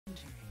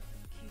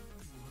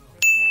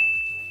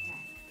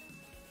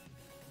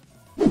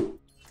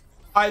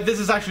Alright, this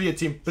is actually a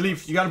team.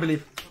 Believe. You gotta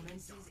believe.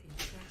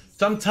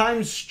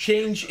 Sometimes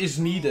change is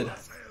needed.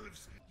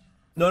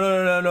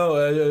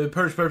 No.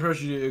 Purge.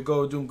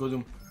 Go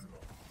Doom.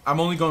 I'm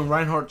only going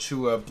Reinhardt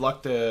to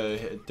block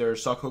their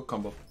suck hook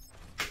combo.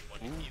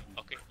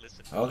 Okay,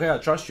 listen. Okay, I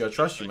trust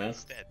you, man.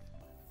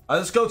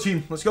 Let's go,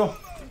 team. Let's go.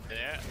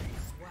 Yeah.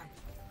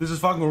 This is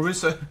fucking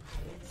Orisa.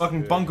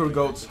 Fucking bunker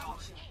goats.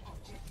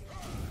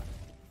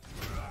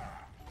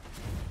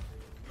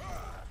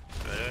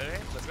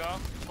 Let's go.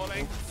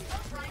 Falling.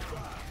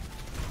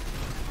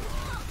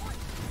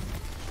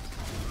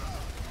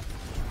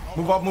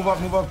 Move up. 3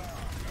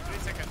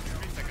 seconds.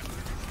 3 seconds.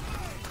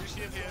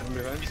 Appreciate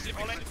here. You see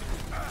falling?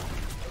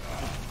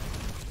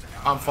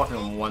 I'm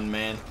fucking one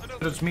man.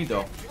 It's me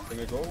though. Can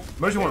we go?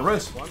 Mercy one,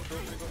 res. Falling.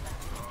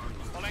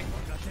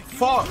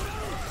 Fuck.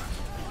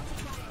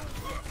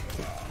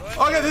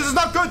 Okay, this is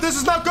not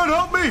good.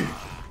 Help me.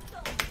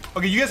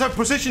 Okay, you guys have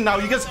position now.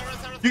 You guys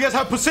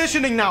have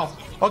positioning now.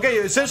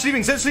 Okay, Zen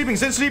sleeping.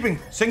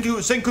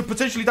 Zen could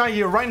potentially die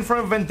here right in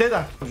front of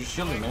Vendetta. I'm just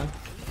chilling, man.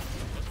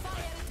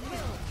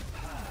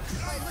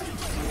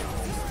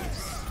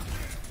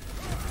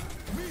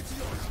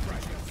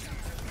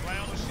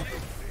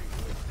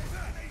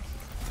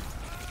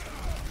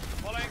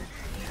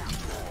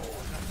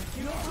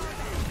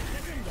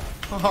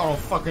 I don't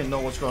fucking know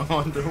what's going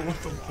on, dude.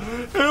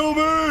 Help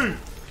me!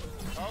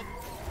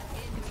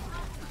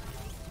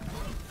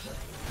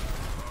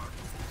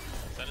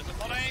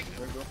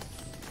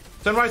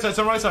 Send right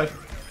side.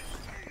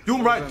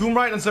 Doom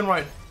right, and send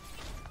right.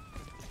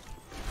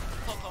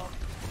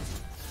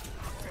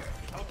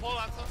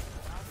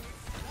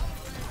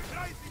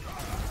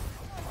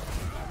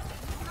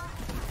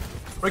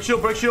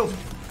 Break shield.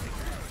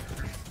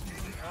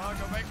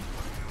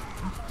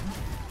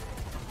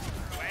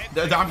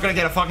 I'm gonna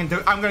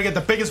get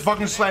the biggest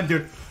fucking slam,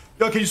 dude.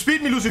 Yo, can you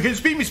speed me, Lucio? Can you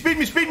speed me?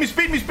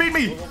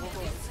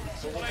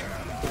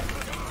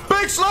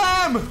 Big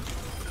slam!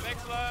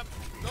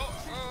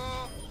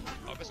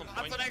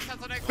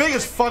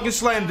 Biggest fucking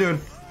slam, dude.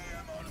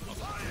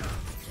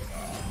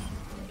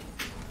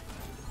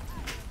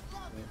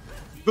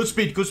 Good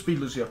speed,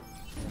 Lucio.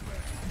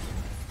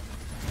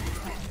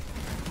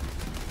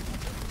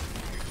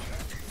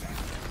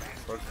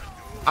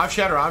 I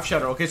have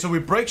shatter. Okay, so we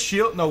break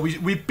shield. No,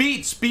 we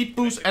beat speed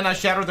boost and I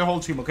shatter the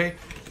whole team. Okay,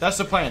 that's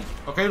the plan.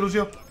 Okay,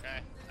 Lucio. Okay,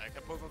 I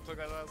can put them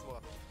together as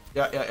well.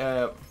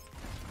 Yeah.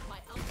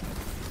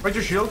 Break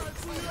your shield.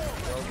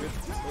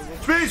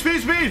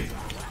 Speed.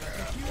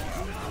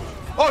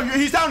 Oh,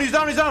 he's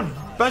down.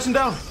 Bash him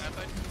down.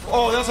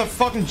 Oh, that's a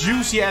fucking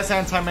juicy ass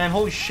anti, man.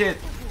 Holy shit.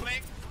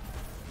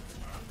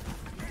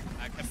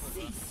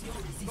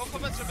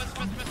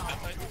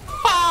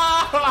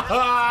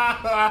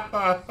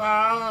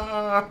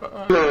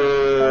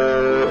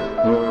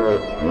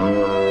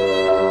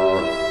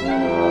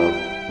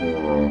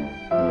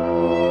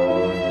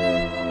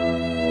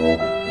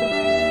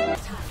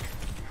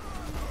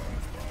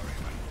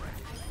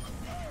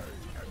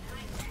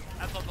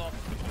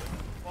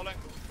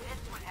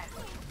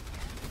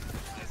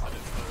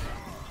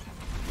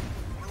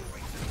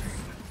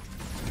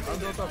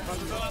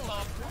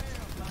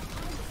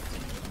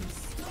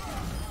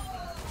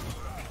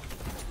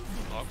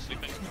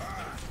 Sleeping.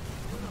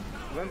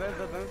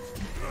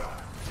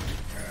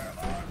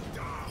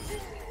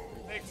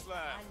 Big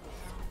slam.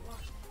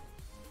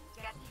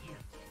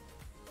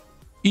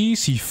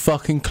 Easy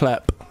fucking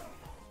clap.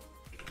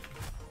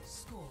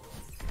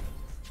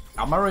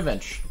 Got my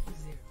revenge.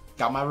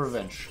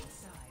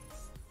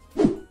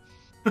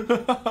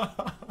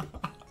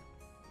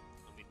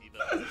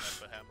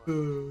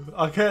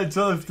 I can't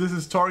tell if this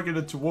is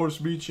targeted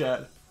towards me,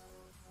 chat.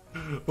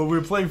 But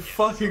we're playing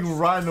fucking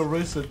Ryan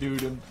Orisa,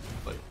 dude, and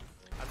like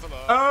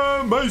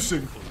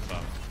amazing.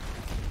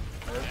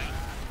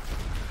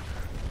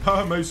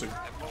 Amazing.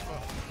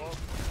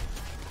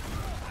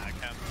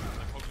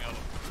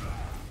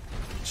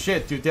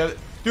 Shit, dude, they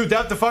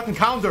have the fucking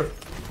counter.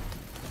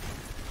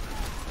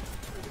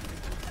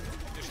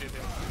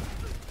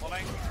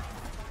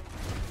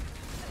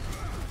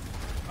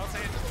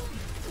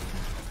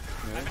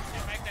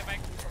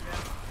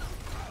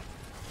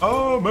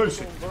 Oh,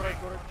 mercy.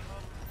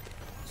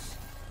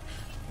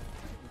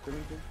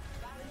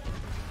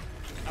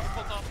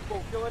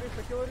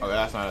 Oh,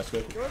 that's not as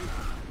good.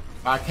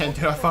 I can't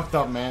do it. I fucked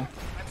up, man.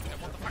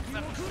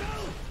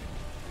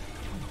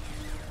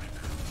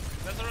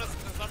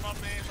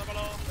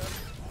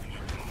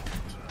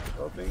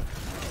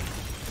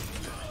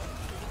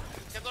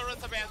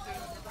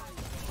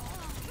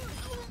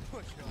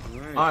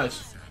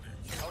 Nice.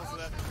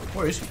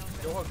 Where is he?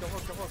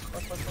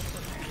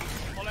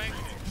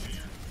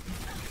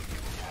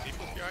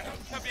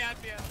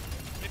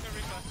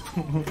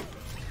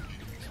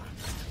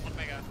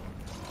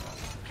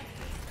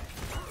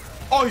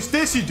 Oh, he's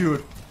dizzy,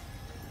 dude.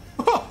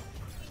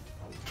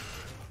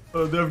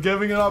 They're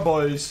giving up,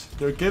 boys.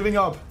 They're giving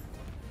up.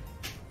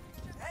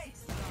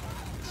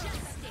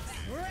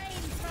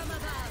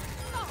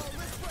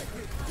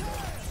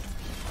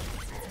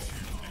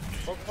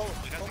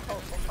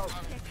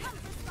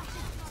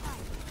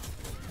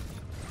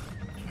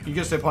 You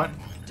can stay point.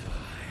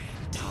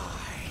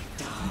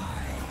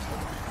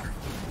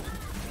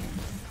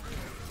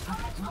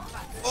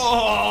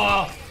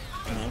 Oh!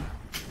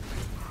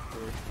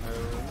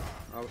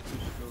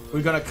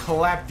 We're gonna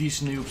clap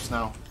these noobs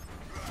now.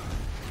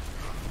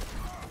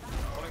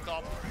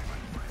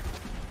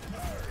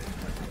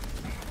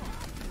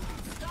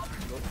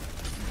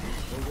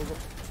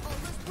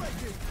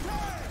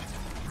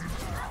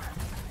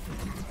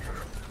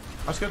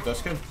 That's good,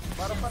 that's good.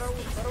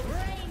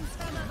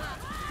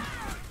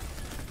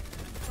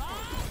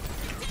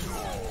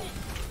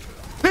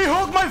 He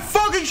hooked my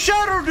fucking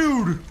shadow,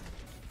 dude!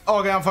 Oh,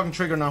 okay, I'm fucking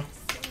triggered now.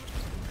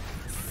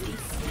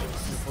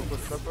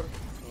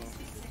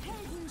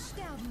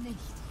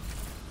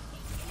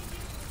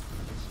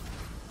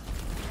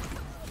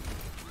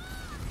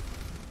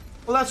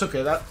 Well, that's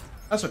okay.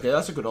 That's okay.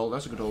 That's a good ult.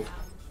 That's a good ult.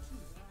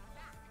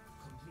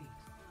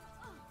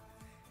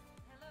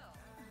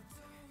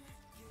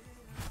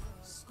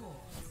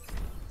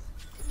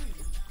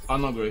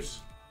 I'm not Grace.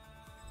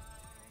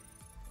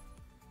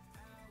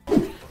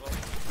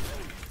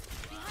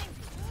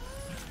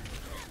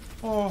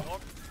 Oh,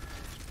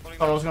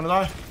 thought I was gonna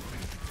die.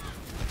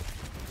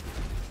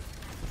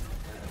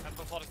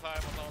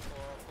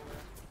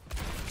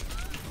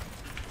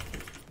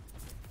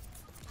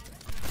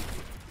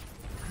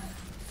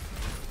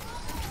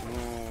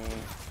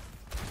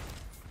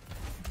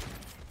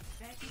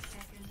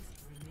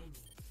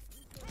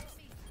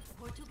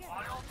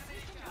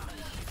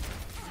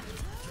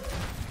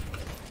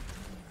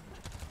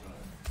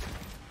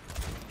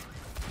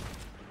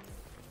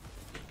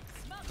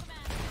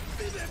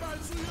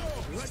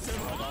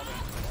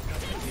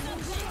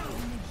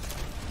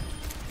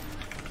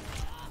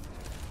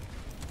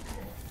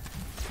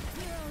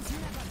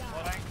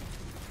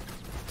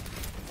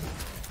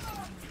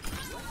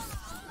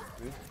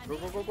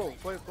 Go.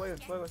 Play.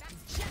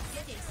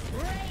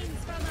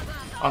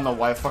 I don't know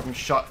why I fucking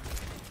shot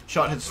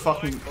his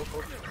fucking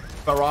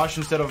barrage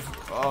instead of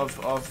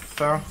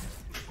Pharah.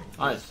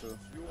 Nice.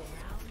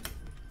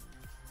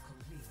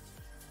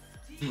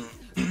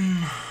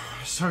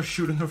 Start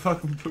shooting her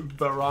fucking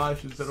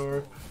barrage instead of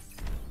her.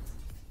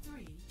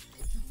 3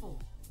 to 4.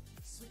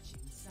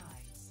 Switching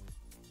sides.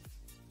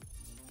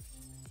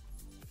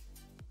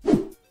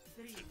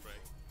 3,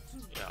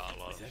 2, Yeah, a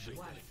lot of shit.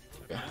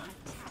 Yeah.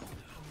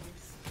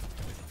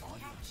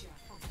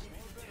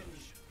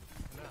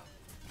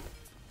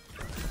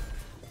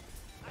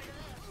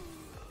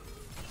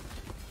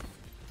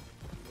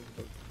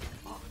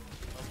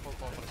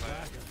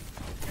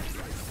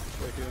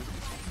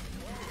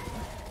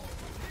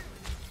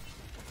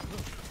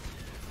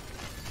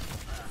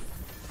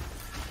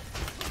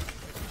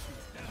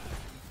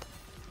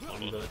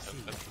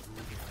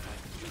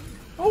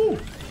 Oh!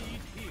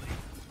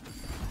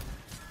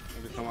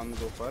 Maybe someone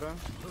go further.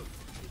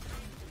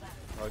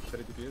 Like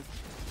 30 DPS.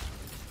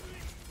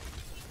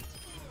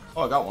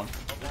 Oh, I got one.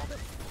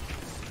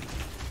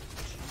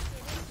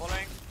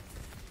 Falling.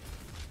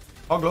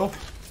 I'll go.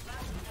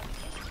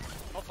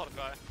 Not for the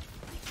guy.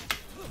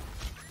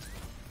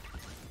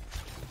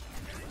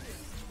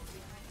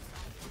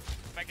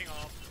 Backing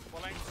off.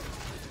 Falling.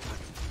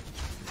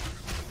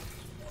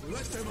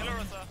 Killer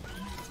Rasa.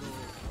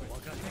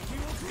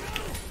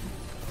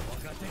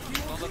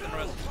 Don't let them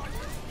rest.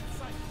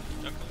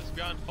 Jungle is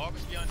behind. Hog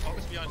is behind. Hog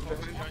is behind. Hog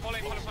is behind.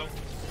 Falling.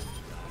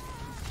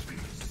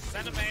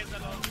 Send a maze.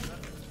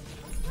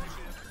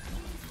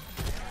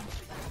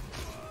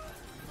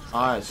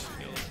 Nice.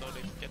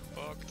 Get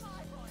fucked.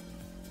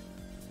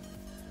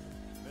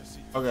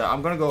 Okay,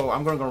 I'm gonna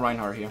go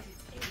Reinhardt here.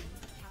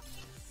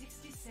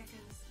 60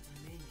 seconds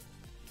remaining.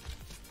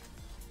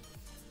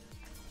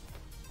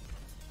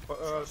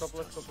 Top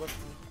left.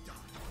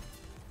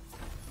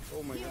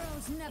 Oh my god.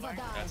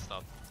 That's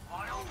not.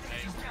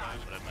 Hey,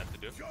 what I meant to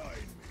do.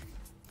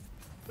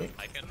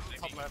 I can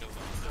maybe kill them.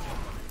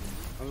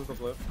 I'm top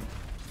left.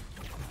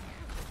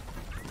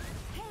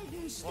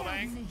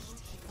 Falling.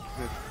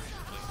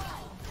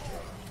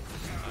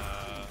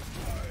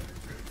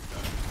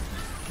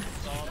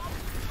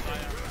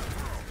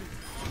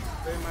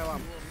 Hey, my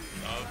lamp.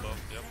 Oh,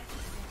 both, yep.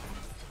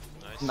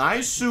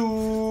 Nice. Nice.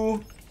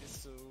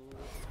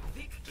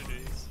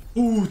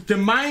 Ooh, the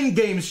mind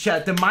games,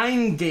 chat. The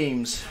mind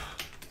games.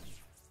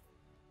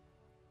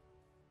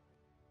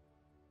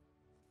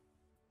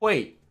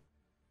 Wait.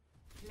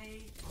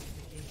 Play of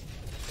the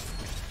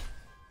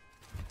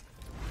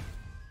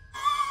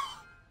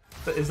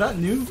game. Is that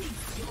new?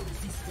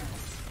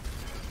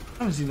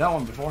 I haven't seen that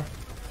one before.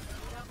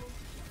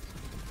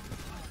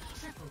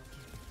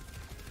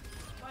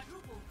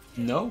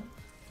 No?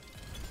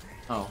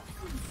 Oh.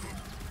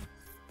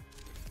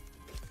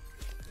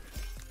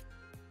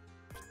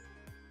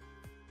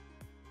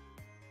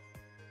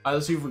 Alright,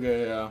 let's see if we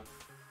get,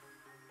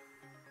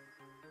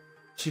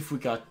 see if we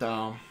got,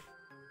 top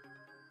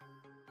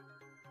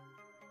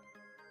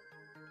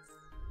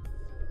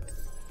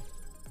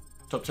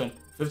 10.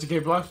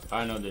 50k blocks?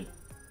 I know, dude.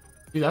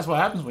 See, that's what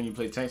happens when you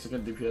play tanks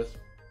against DPS.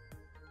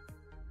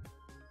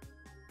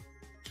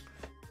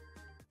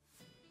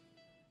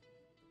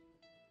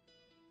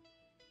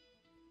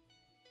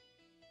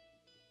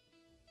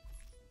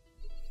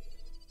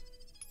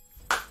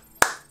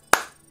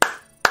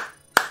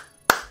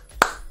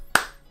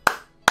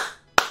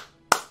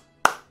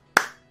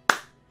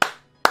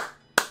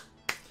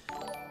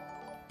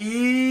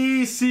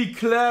 Easy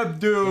clap,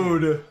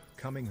 dude.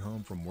 Coming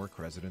home from work,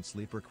 resident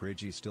sleeper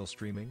Kragie still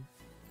streaming.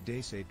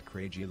 Day saved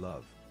Kragie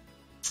love.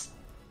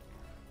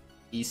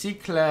 Easy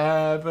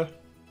clap.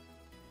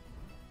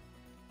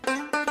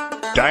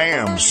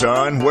 Damn,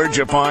 son, where'd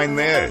you find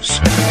this?